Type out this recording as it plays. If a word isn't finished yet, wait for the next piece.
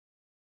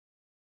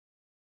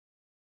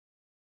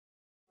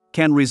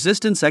Can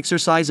resistance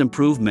exercise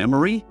improve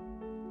memory?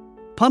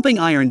 Pumping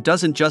iron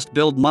doesn't just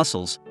build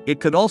muscles, it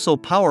could also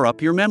power up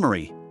your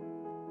memory.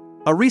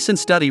 A recent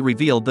study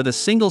revealed that a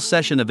single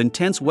session of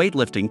intense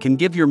weightlifting can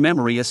give your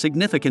memory a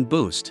significant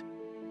boost.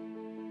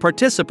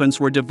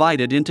 Participants were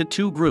divided into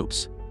two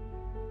groups.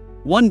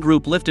 One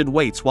group lifted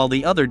weights while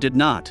the other did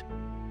not.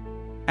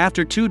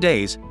 After 2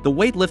 days, the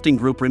weightlifting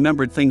group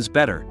remembered things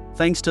better,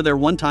 thanks to their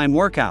one-time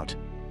workout.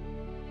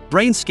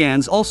 Brain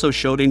scans also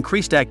showed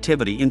increased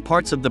activity in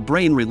parts of the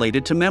brain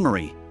related to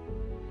memory.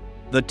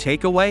 The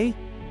takeaway?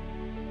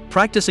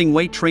 Practicing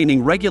weight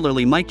training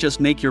regularly might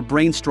just make your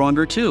brain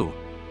stronger too.